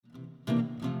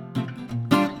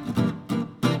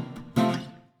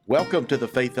Welcome to the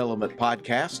Faith Element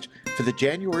Podcast for the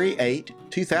January 8,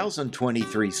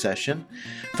 2023 session,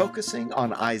 focusing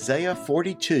on Isaiah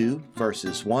 42,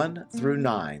 verses 1 through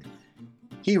 9.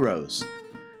 Heroes.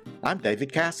 I'm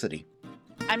David Cassidy.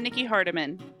 I'm Nikki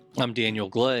Hardiman. I'm Daniel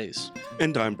Glaze.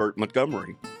 And I'm Bert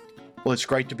Montgomery. Well, it's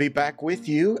great to be back with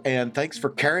you, and thanks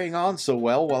for carrying on so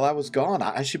well while I was gone.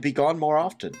 I should be gone more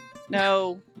often.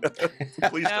 No.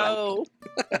 Please don't.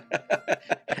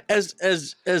 As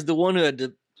the one who had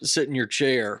to sit in your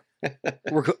chair,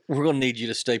 we're going to need you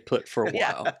to stay put for a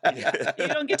while. Yeah. You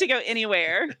don't get to go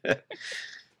anywhere.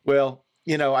 Well,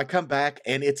 you know, I come back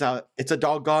and it's a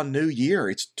doggone new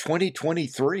year. It's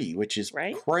 2023, which is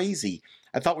crazy.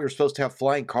 I thought we were supposed to have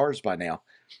flying cars by now.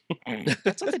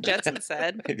 That's what the Jetsons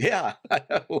said. Yeah, I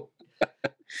know.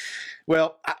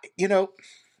 Well, I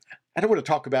don't want to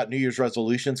talk about New Year's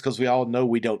resolutions because we all know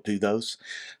we don't do those.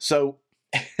 So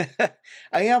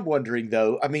I am wondering,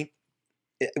 though, I mean,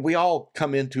 we all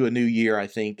come into a new year, I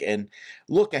think, and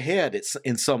look ahead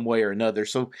in some way or another.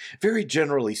 So very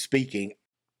generally speaking,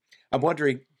 I'm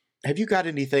wondering, have you got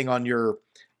anything on your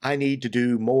I need to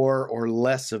do more or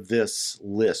less of this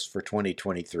list for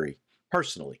 2023,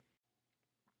 personally?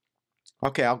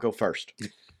 Okay, I'll go first.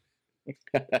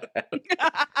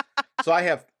 So I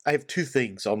have two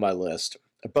things on my list.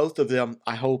 Both of them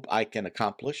I hope I can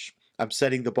accomplish. I'm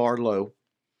setting the bar low.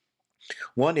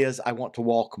 One is I want to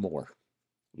walk more.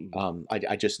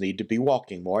 I just need to be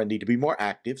walking more. I need to be more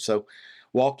active. So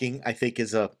walking, I think,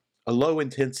 is a low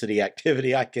intensity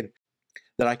activity that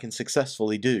I can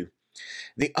successfully do.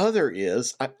 The other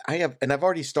is I've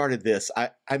already started this.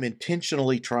 I'm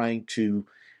intentionally trying to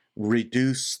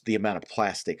reduce the amount of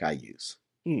plastic I use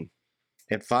and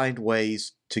find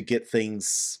ways to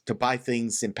buy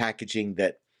things in packaging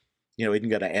that, isn't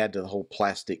going to add to the whole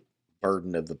plastic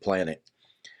burden of the planet.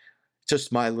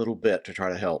 Just my little bit to try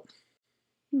to help.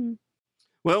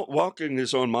 Well, walking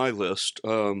is on my list.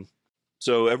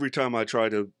 So every time I try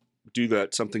to do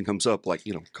that, something comes up, like,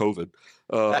 COVID.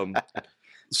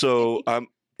 So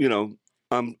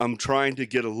I'm trying to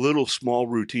get a little small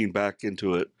routine back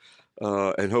into it.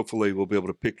 And hopefully we'll be able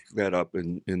to pick that up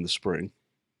in the spring.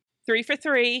 3 for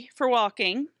 3 for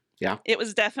walking. Yeah. It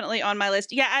was definitely on my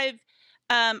list. Yeah,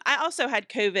 I also had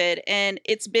COVID, and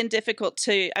it's been difficult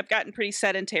I've gotten pretty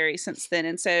sedentary since then.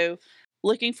 And so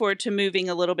looking forward to moving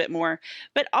a little bit more.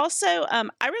 But also, I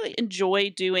really enjoy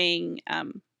doing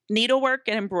needlework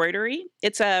and embroidery.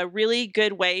 It's a really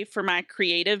good way for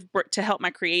to help my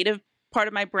creative part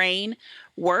of my brain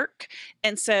work.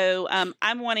 And so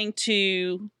I'm wanting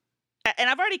to, and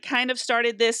I've already kind of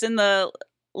started this in the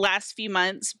last few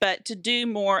months, but to do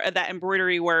more of that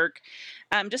embroidery work,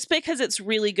 just because it's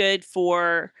really good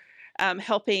for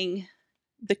helping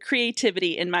the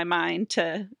creativity in my mind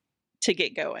to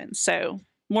get going. So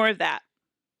more of that.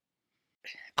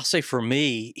 I'll say for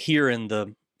me, here in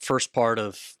the first part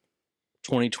of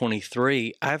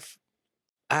 2023, I've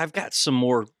got some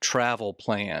more travel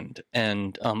planned,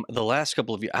 and the last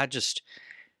couple of years, I just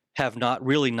have not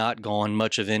gone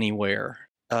much of anywhere.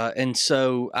 And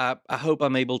so I hope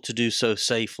I'm able to do so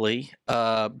safely,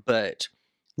 but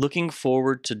looking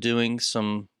forward to doing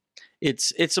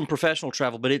it's some professional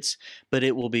travel, but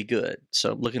it will be good.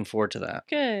 So looking forward to that.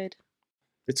 Good.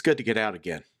 It's good to get out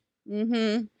again.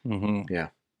 Mm-hmm. Mm-hmm. Yeah.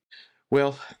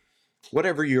 Well,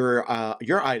 whatever your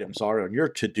items are on your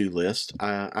to-do list,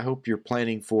 I hope you're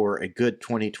planning for a good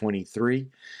 2023.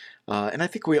 And I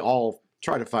think we all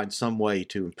try to find some way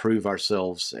to improve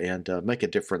ourselves and make a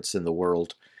difference in the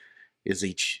world as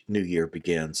each new year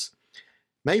begins.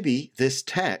 Maybe this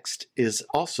text is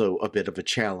also a bit of a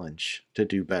challenge to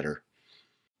do better.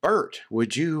 Bert,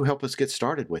 would you help us get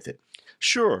started with it?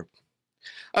 Sure.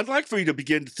 I'd like for you to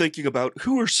begin thinking about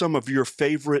who are some of your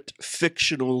favorite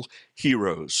fictional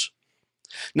heroes.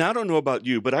 Now, I don't know about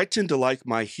you, but I tend to like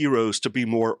my heroes to be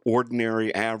more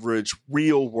ordinary, average,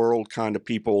 real-world kind of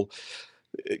people.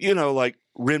 Like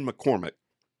Ren McCormack.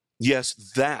 Yes,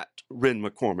 that Ren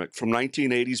McCormack from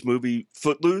 1980s movie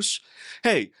Footloose.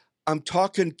 Hey, I'm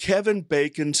talking Kevin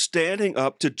Bacon standing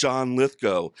up to John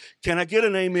Lithgow. Can I get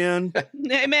an amen?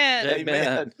 Amen.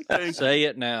 Amen. Say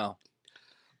it now.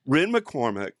 Ren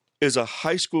McCormack is a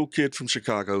high school kid from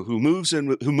Chicago who moves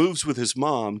with his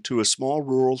mom to a small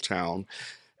rural town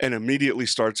and immediately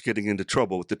starts getting into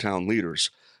trouble with the town leaders,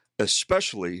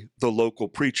 especially the local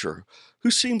preacher,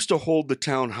 who seems to hold the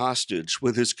town hostage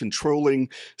with his controlling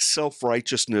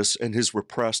self-righteousness and his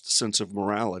repressed sense of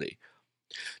morality.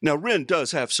 Now, Ren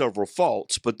does have several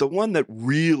faults, but the one that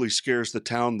really scares the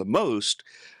town the most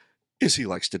is he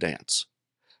likes to dance.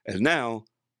 And now,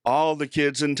 all the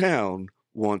kids in town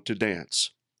want to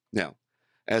dance. Now,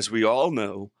 as we all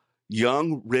know,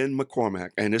 Young Ren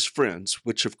McCormack and his friends,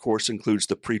 which of course includes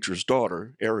the preacher's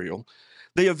daughter, Ariel,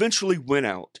 they eventually went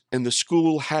out, and the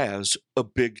school has a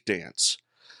big dance.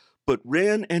 But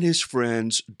Ren and his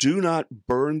friends do not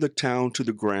burn the town to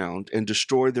the ground and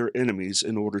destroy their enemies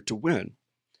in order to win.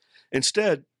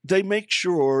 Instead, they make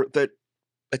sure that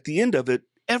at the end of it,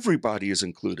 everybody is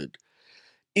included.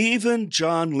 Even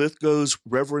John Lithgow's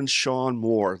Reverend Sean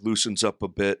Moore loosens up a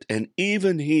bit, and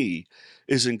even he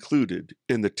is included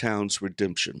in the town's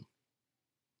redemption.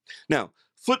 Now,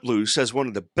 Footloose has one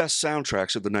of the best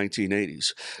soundtracks of the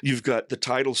 1980s. You've got the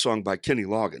title song by Kenny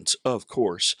Loggins, of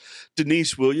course,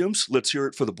 Denise Williams, Let's Hear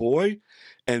It for the Boy,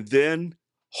 and then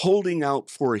Holding Out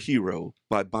for a Hero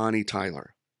by Bonnie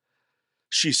Tyler.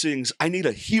 She sings, I need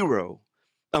a hero.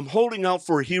 I'm holding out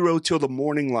for a hero till the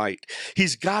morning light.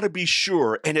 He's got to be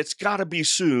sure, and it's got to be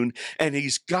soon, and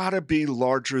he's got to be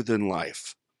larger than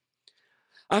life.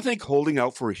 I think holding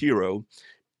out for a hero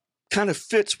kind of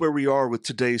fits where we are with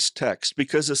today's text,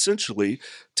 because essentially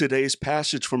today's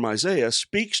passage from Isaiah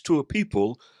speaks to a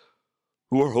people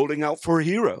who are holding out for a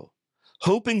hero,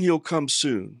 hoping he'll come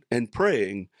soon and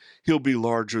praying he'll be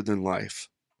larger than life.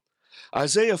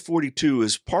 Isaiah 42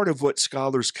 is part of what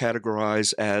scholars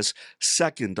categorize as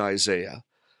Second Isaiah.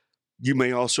 You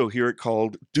may also hear it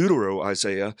called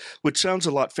Deutero-Isaiah, which sounds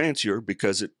a lot fancier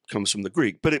because it comes from the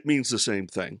Greek, but it means the same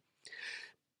thing.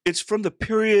 It's from the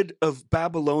period of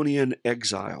Babylonian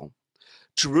exile.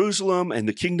 Jerusalem and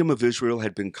the kingdom of Israel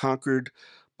had been conquered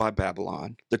by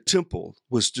Babylon. The temple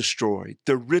was destroyed.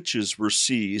 The riches were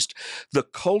seized. The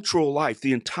cultural life,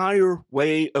 the entire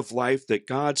way of life that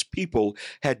God's people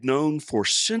had known for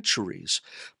centuries,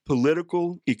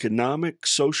 political, economic,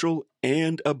 social,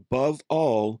 and above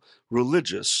all,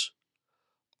 religious,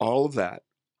 all of that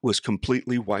was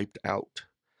completely wiped out.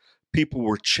 People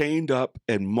were chained up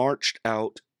and marched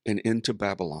out and into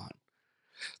Babylon.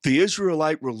 The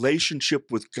Israelite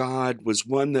relationship with God was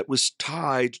one that was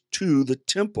tied to the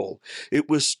temple. It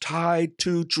was tied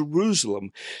to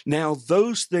Jerusalem. Now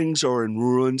those things are in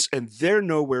ruins, and they're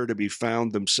nowhere to be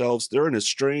found themselves. They're in a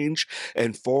strange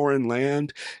and foreign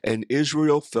land, and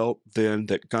Israel felt then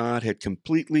that God had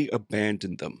completely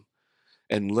abandoned them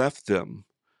and left them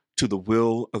to the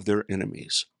will of their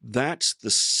enemies. That's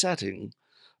the setting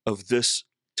of this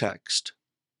text.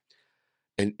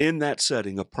 And in that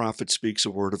setting, a prophet speaks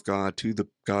a word of God to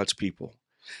God's people.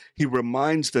 He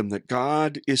reminds them that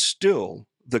God is still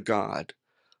the God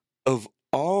of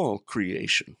all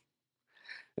creation.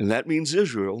 And that means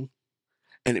Israel,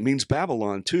 and it means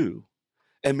Babylon too.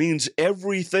 It means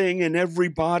everything and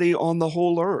everybody on the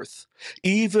whole earth,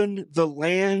 even the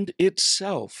land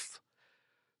itself.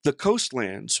 The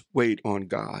coastlands wait on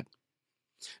God.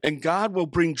 And God will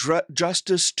bring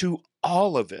justice to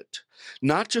all of it,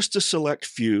 not just a select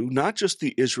few, not just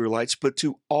the Israelites, but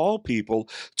to all people,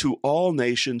 to all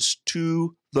nations,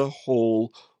 to the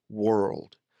whole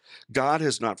world. God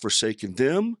has not forsaken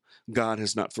them. God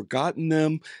has not forgotten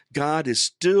them. God is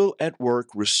still at work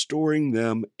restoring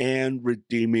them and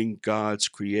redeeming God's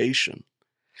creation.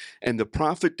 And the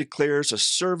prophet declares a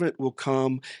servant will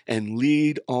come and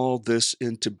lead all this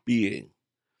into being.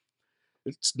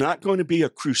 It's not going to be a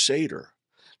crusader,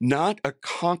 not a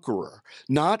conqueror,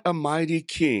 not a mighty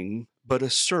king, but a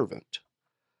servant,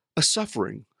 a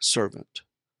suffering servant.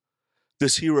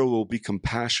 This hero will be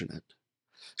compassionate,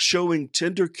 showing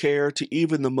tender care to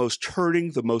even the most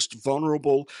hurting, the most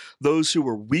vulnerable, those who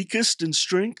are weakest in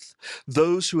strength,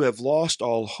 those who have lost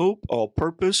all hope, all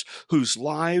purpose, whose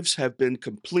lives have been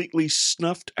completely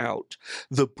snuffed out,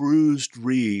 the bruised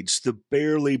reeds, the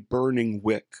barely burning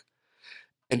wick.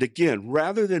 And again,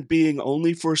 rather than being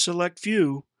only for a select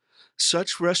few,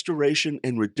 such restoration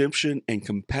and redemption and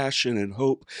compassion and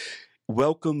hope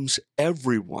welcomes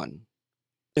everyone,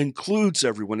 includes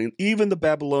everyone, and even the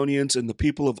Babylonians and the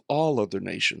people of all other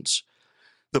nations.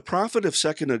 The prophet of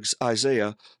 2nd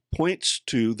Isaiah points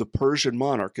to the Persian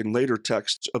monarch in later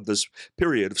texts of this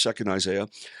period of 2nd Isaiah,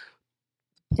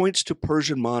 points to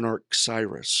Persian monarch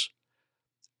Cyrus,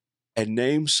 and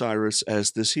names Cyrus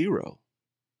as this hero,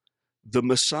 the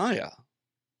Messiah,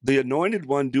 the anointed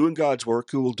one doing God's work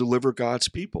who will deliver God's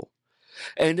people.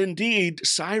 And indeed,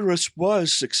 Cyrus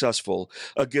was successful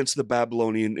against the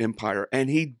Babylonian Empire, and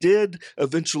he did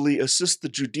eventually assist the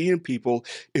Judean people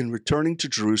in returning to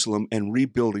Jerusalem and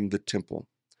rebuilding the temple.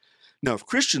 Now, if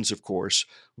Christians, of course,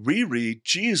 reread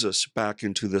Jesus back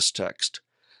into this text,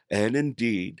 and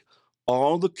indeed,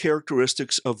 all the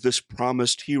characteristics of this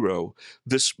promised hero,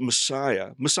 this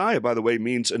Messiah. Messiah, by the way,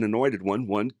 means an anointed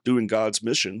one doing God's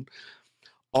mission.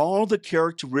 All the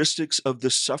characteristics of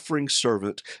the suffering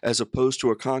servant, as opposed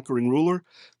to a conquering ruler,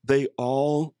 they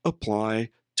all apply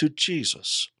to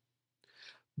Jesus.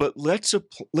 But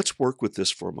let's work with this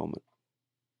for a moment.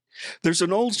 There's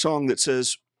an old song that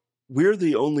says, "We're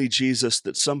the only Jesus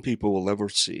that some people will ever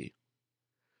see."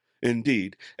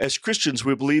 Indeed, as Christians,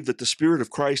 we believe that the Spirit of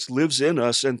Christ lives in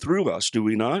us and through us, do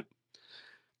we not?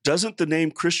 Doesn't the name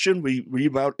Christian we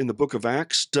read about in the book of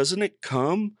Acts, doesn't it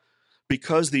come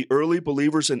because the early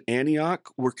believers in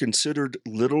Antioch were considered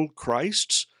little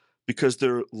Christs because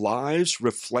their lives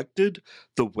reflected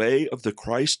the way of the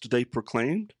Christ they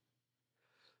proclaimed?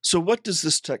 So what does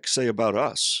this text say about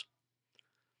us?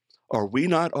 Are we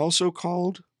not also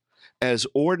called, as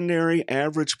ordinary,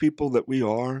 average people that we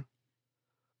are,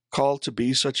 called to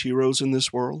be such heroes in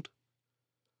this world?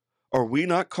 Are we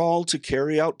not called to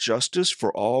carry out justice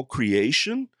for all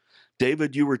creation?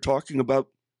 David, you were talking about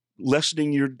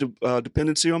lessening your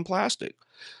dependency on plastic.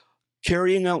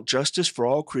 Carrying out justice for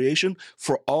all creation,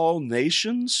 for all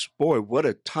nations? Boy, what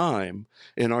a time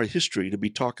in our history to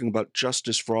be talking about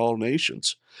justice for all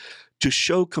nations. To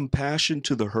show compassion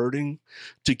to the hurting,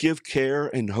 to give care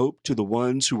and hope to the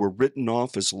ones who were written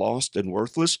off as lost and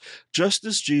worthless, just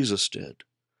as Jesus did.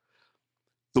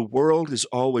 The world is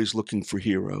always looking for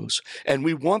heroes, and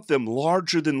we want them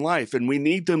larger than life, and we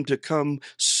need them to come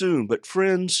soon. But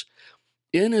friends,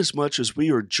 inasmuch as we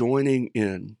are joining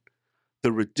in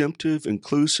the redemptive,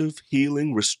 inclusive,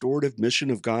 healing, restorative mission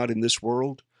of God in this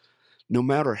world, no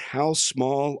matter how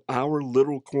small our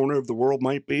little corner of the world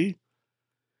might be,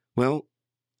 well,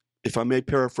 if I may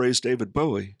paraphrase David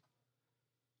Bowie,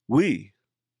 we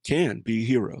can be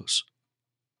heroes.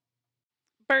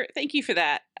 Bert, thank you for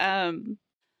that.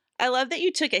 I love that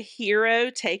you took a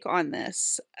hero take on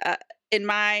this. In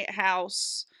my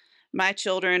house, my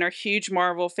children are huge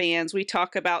Marvel fans. We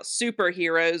talk about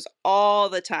superheroes all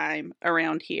the time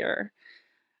around here.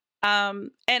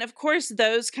 And of course,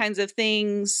 those kinds of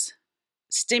things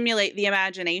stimulate the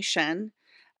imagination.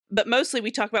 But mostly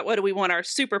we talk about what do we want our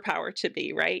superpower to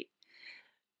be, right?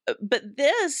 But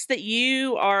this that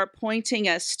you are pointing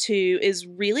us to is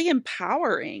really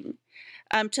empowering,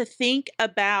 to think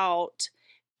about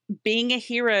being a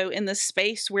hero in the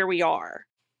space where we are.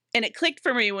 And it clicked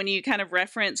for me when you kind of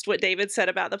referenced what David said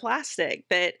about the plastic,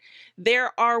 that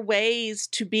there are ways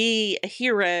to be a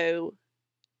hero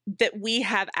that we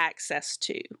have access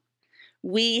to.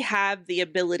 We have the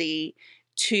ability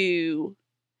to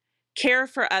care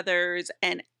for others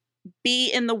and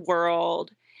be in the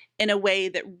world in a way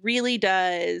that really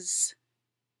does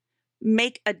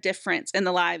make a difference in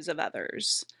the lives of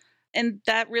others. And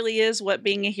that really is what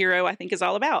being a hero, I think, is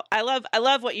all about. I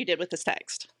love what you did with this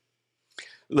text.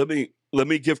 Let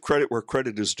me give credit where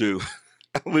credit is due.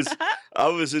 I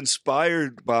was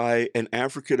inspired by an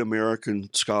African American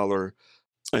scholar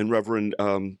and Reverend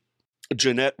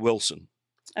Jeanette Wilson.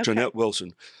 Okay. Jeanette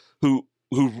Wilson, who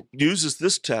uses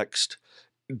this text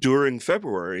during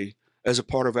February as a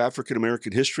part of African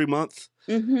American History Month.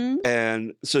 Mm-hmm.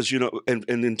 And says, and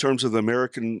in terms of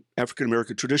the African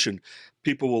American tradition,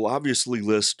 people will obviously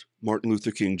list Martin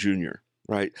Luther King Jr.,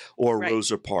 right? Or Right.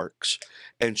 Rosa Parks.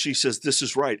 And she says, this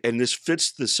is right. And this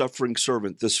fits the suffering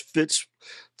servant. This fits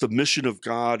the mission of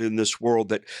God in this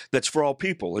world that's for all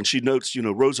people. And she notes,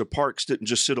 Rosa Parks didn't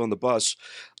just sit on the bus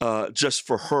just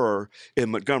for her in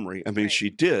Montgomery. I mean, Right. she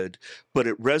did, but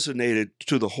it resonated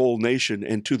to the whole nation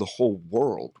and to the whole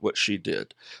world, what she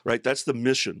did, right? That's the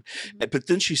mission. Mm-hmm. But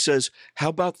then she says, how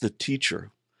about the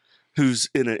teacher who's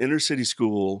in an inner city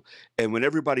school, and when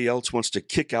everybody else wants to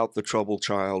kick out the troubled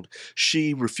child,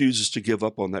 she refuses to give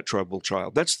up on that troubled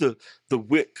child. That's the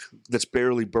wick that's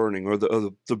barely burning, or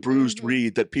the bruised Mhm.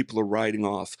 reed that people are riding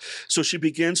off. So she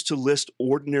begins to list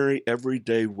ordinary,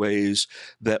 everyday ways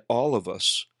that all of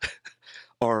us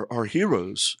are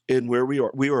heroes in where we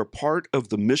are. We are a part of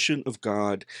the mission of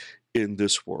God in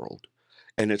this world.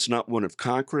 And it's not one of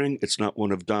conquering, it's not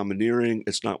one of domineering,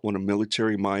 it's not one of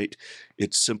military might.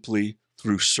 It's simply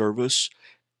through service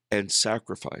and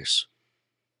sacrifice.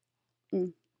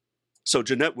 Mm. So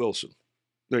Jeanette Wilson,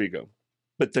 there you go.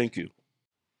 But thank you.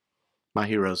 My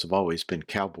heroes have always been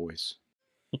cowboys.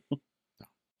 No,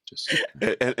 just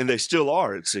And they still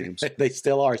are, it seems. they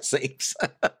still are, it seems.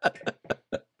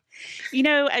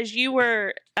 As you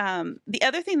were, the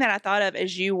other thing that I thought of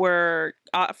as you were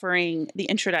offering the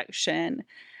introduction,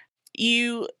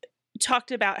 you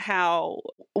talked about how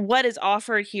what is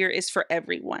offered here is for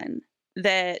everyone,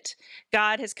 that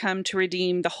God has come to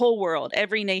redeem the whole world,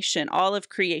 every nation, all of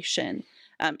creation.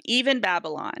 Even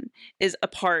Babylon is a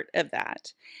part of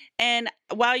that. And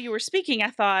while you were speaking, I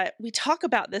thought we talk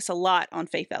about this a lot on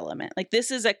Faith Element. Like,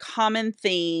 this is a common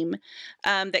theme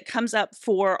that comes up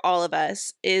for all of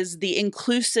us, is the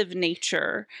inclusive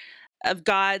nature of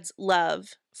God's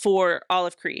love for all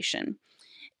of creation.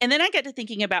 And then I got to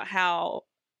thinking about how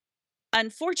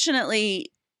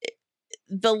unfortunately,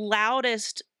 the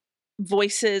loudest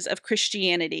voices of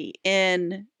Christianity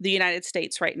in the United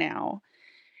States right now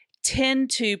tend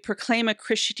to proclaim a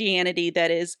Christianity that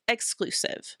is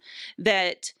exclusive,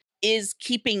 that is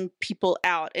keeping people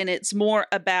out. And it's more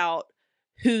about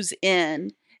who's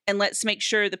in. And let's make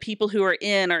sure the people who are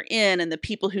in, and the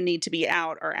people who need to be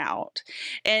out are out.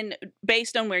 And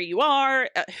based on where you are,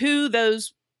 who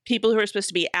those people who are supposed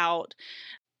to be out,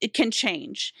 it can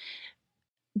change.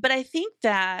 But I think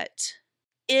that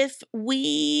if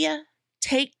we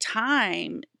take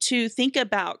time to think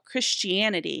about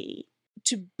Christianity,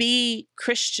 to be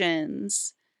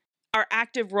Christians, our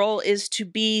active role is to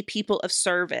be people of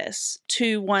service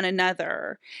to one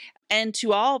another and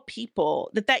to all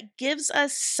people, that gives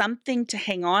us something to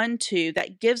hang on to,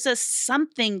 that gives us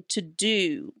something to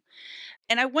do.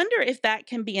 And I wonder if that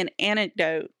can be an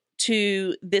antidote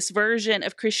to this version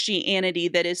of Christianity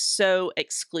that is so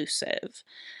exclusive.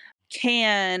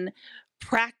 Can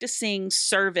practicing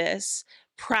service,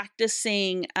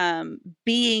 practicing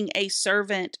being a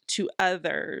servant to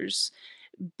others,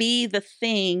 be the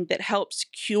thing that helps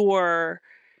cure.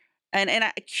 And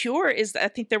cure is, I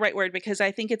think, the right word, because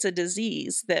I think it's a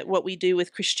disease, that what we do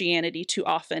with Christianity too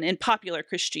often, in popular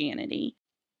Christianity,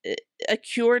 a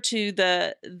cure to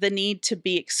the need to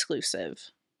be exclusive.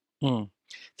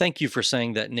 Thank you for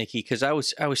saying that, Nikki, because I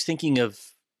was thinking of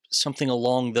something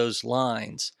along those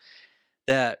lines,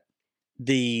 that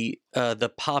the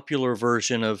popular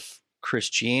version of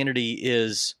Christianity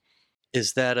is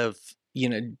that of,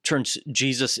 turns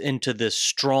Jesus into this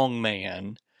strong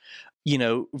man,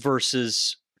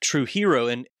 versus true hero.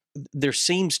 And there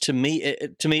seems to me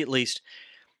at least,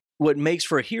 what makes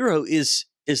for a hero is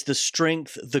the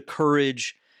strength, the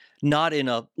courage, not in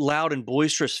a loud and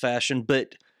boisterous fashion,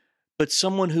 but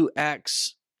someone who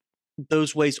acts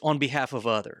those ways on behalf of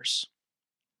others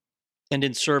and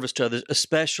in service to others,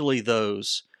 especially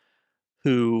those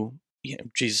who,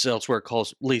 Jesus elsewhere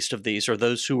calls least of these, or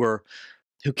those who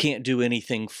can't do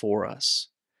anything for us.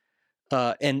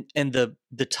 And the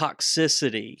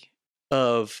toxicity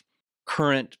of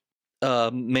current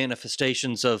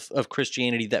manifestations of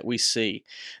Christianity that we see,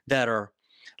 that are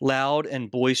loud and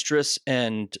boisterous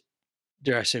and,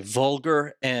 dare I say,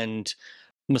 vulgar and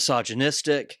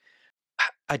misogynistic,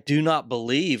 I do not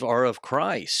believe are of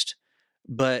Christ,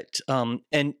 but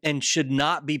and should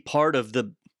not be part of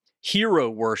the hero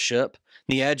worship,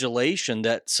 the adulation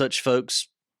that such folks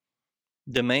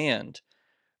demand.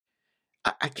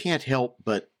 I can't help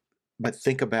but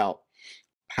think about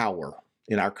power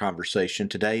in our conversation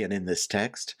today and in this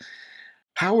text.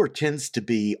 Power tends to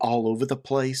be all over the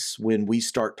place when we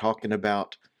start talking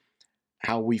about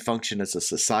how we function as a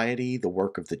society, the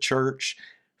work of the church,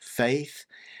 faith.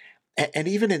 And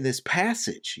even in this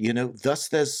passage, thus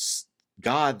says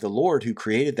God, the Lord, who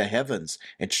created the heavens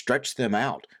and stretched them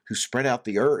out, who spread out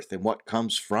the earth and what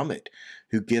comes from it,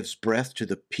 who gives breath to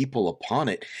the people upon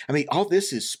it. I mean, all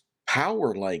this is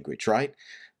power language, right?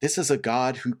 This is a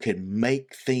God who can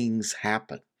make things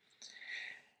happen.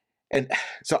 And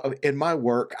so in my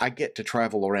work, I get to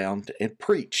travel around and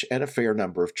preach at a fair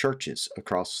number of churches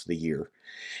across the year.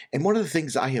 And one of the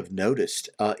things I have noticed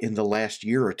in the last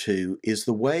year or two is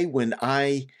the way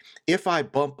if I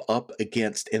bump up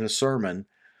against in a sermon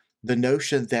the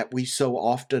notion that we so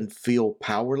often feel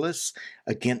powerless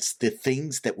against the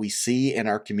things that we see in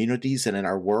our communities and in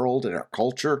our world and our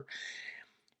culture,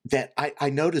 that I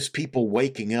notice people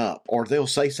waking up, or they'll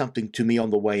say something to me on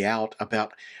the way out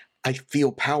about, I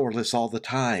feel powerless all the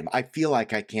time. I feel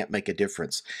like I can't make a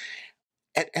difference.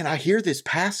 And I hear this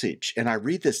passage and I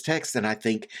read this text and I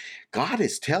think God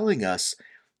is telling us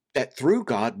that through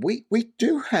God, we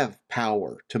do have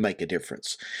power to make a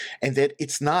difference. And that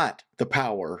it's not the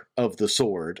power of the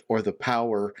sword or the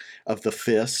power of the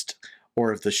fist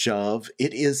or of the shove.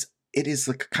 It is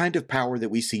the kind of power that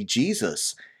we see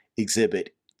Jesus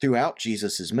exhibit throughout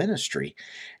Jesus's ministry.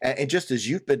 And just as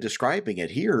you've been describing it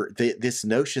here, this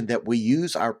notion that we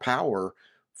use our power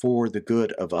for the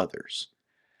good of others.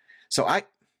 So I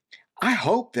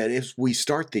hope that as we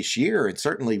start this year, and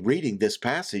certainly reading this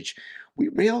passage, we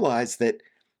realize that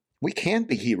we can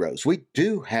be heroes. We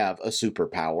do have a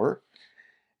superpower,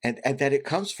 and that it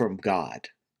comes from God.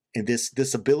 And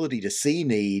this ability to see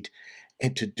need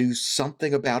and to do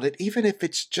something about it, even if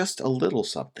it's just a little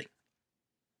something.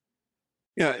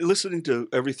 Yeah, listening to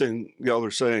everything y'all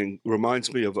are saying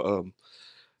reminds me of,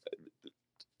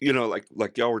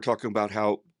 like y'all were talking about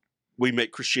how we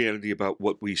make Christianity about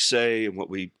what we say and what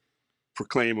we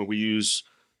proclaim, and we use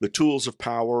the tools of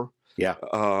power, Yeah,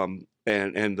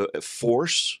 and the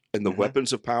force and the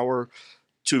weapons of power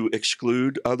to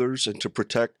exclude others and to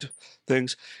protect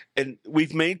things. And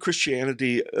we've made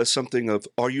Christianity something of,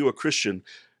 are you a Christian?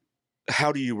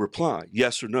 How do you reply?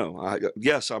 Yes or no?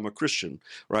 Yes, I'm a Christian,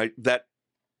 right? That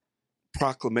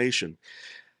proclamation.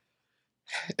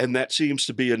 And that seems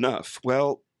to be enough.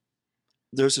 Well,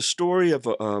 there's a story of,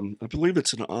 I believe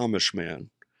it's an Amish man.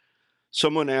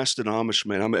 Someone asked an Amish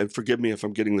man, and forgive me if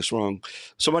I'm getting this wrong,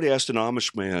 somebody asked an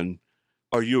Amish man,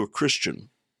 are you a Christian?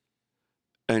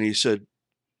 And he said,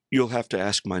 you'll have to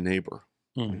ask my neighbor.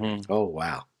 Mm-hmm. Oh,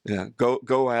 wow. Yeah,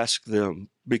 go ask them,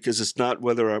 because it's not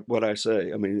what I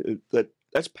say. I mean,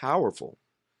 that's powerful.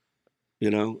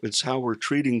 It's how we're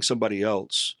treating somebody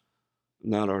else,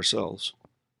 not ourselves,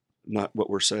 not what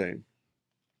we're saying.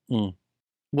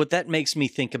 What that makes me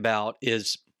think about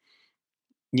is,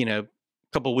 a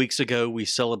couple of weeks ago we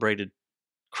celebrated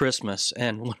Christmas,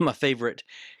 and one of my favorite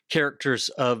characters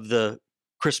of the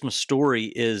Christmas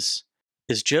story is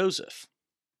Joseph.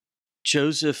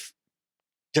 Joseph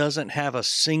doesn't have a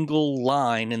single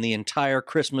line in the entire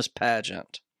Christmas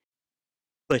pageant,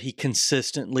 but he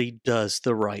consistently does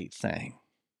the right thing.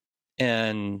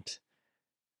 And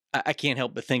I can't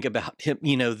help but think about him,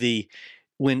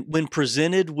 when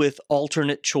presented with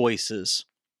alternate choices,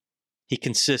 he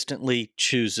consistently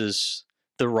chooses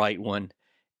the right one,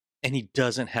 and he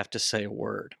doesn't have to say a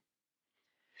word,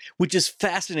 which is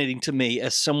fascinating to me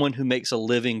as someone who makes a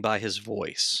living by his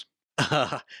voice.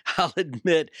 I'll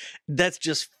admit that's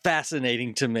just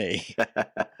fascinating to me.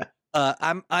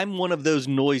 I'm one of those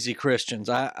noisy Christians,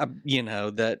 I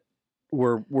that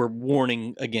we're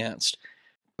warning against,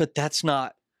 but that's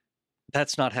not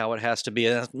how it has to be.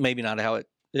 That's maybe not how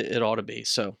it ought to be.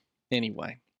 So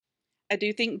anyway, I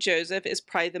do think Joseph is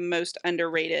probably the most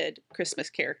underrated Christmas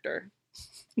character.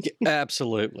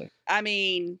 Absolutely. I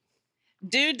mean,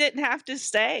 dude didn't have to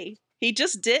stay. He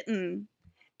just didn't.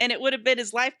 And it would have been,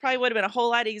 his life probably would have been a whole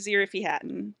lot easier if he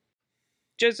hadn't.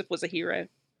 Joseph was a hero.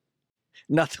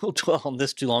 Not to dwell on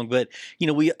this too long, but,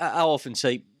 I often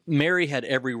say Mary had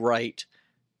every right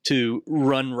to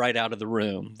run right out of the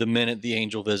room the minute the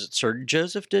angel visits her.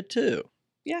 Joseph did too.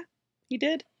 Yeah, he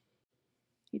did.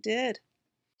 He did.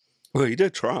 Well, he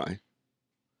did try.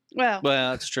 Well,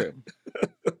 that's true.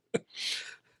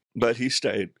 But he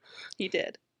stayed. He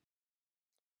did.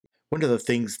 One of the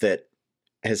things that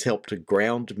has helped to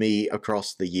ground me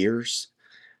across the years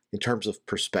in terms of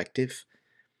perspective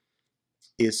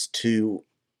is to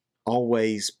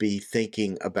always be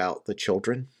thinking about the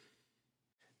children,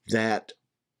 that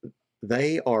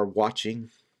they are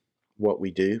watching what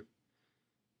we do.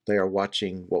 They are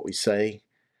watching what we say,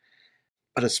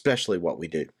 but especially what we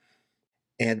do.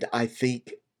 And I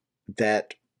think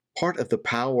that part of the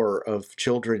power of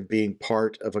children being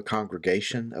part of a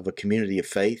congregation, of a community of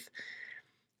faith,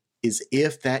 is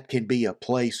if that can be a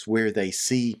place where they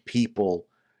see people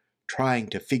trying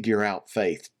to figure out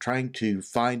faith, trying to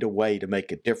find a way to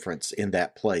make a difference in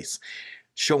that place,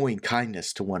 showing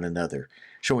kindness to one another,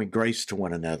 showing grace to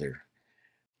one another.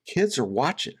 Kids are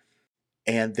watching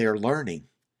and they're learning.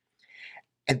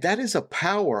 And that is a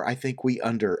power I think we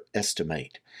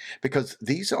underestimate, because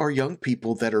these are young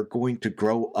people that are going to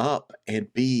grow up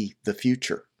and be the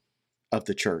future of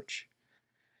the church.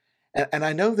 And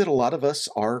I know that a lot of us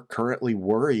are currently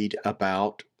worried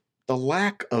about the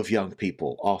lack of young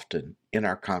people often in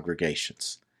our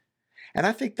congregations. And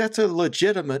I think that's a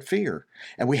legitimate fear.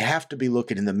 And we have to be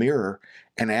looking in the mirror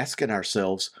and asking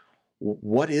ourselves,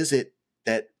 what is it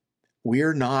that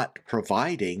we're not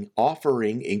providing,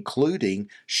 offering, including,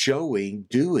 showing,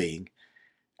 doing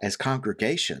as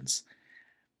congregations?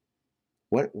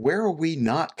 Where are we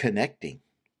not connecting?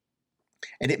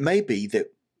 And it may be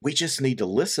that we just need to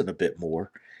listen a bit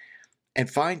more and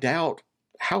find out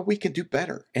how we can do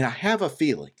better. And I have a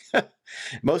feeling,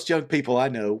 most young people I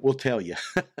know will tell you,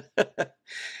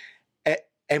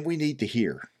 and we need to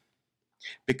hear,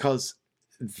 because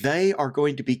they are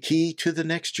going to be key to the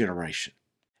next generation.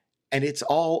 And it's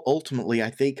all ultimately,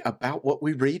 I think, about what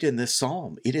we read in this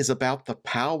psalm. It is about the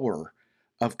power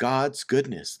of God's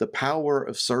goodness, the power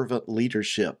of servant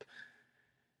leadership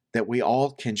that we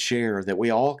all can share, that we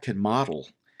all can model,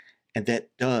 and that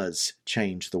does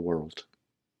change the world.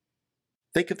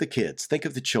 Think of the kids, think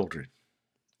of the children.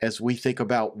 As we think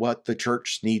about what the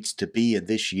church needs to be in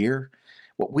this year,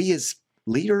 what we as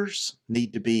leaders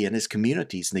need to be and as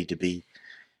communities need to be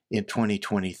in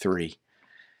 2023.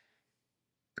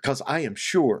 Because I am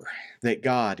sure that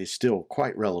God is still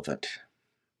quite relevant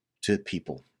to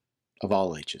people of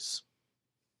all ages.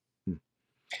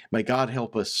 May God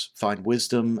help us find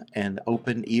wisdom and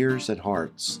open ears and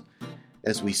hearts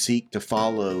as we seek to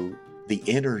follow the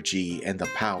energy and the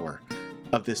power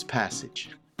of this passage.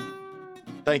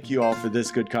 Thank you all for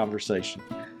this good conversation.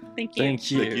 Thank you.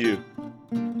 Thank you. Thank you.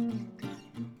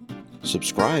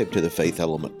 Subscribe to the Faith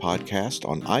Element podcast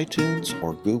on iTunes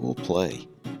or Google Play.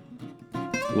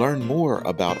 Learn more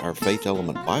about our Faith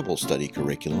Element Bible study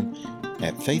curriculum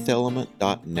at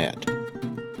faithelement.net.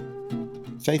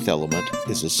 Faith Element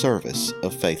is a service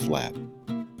of Faith Lab.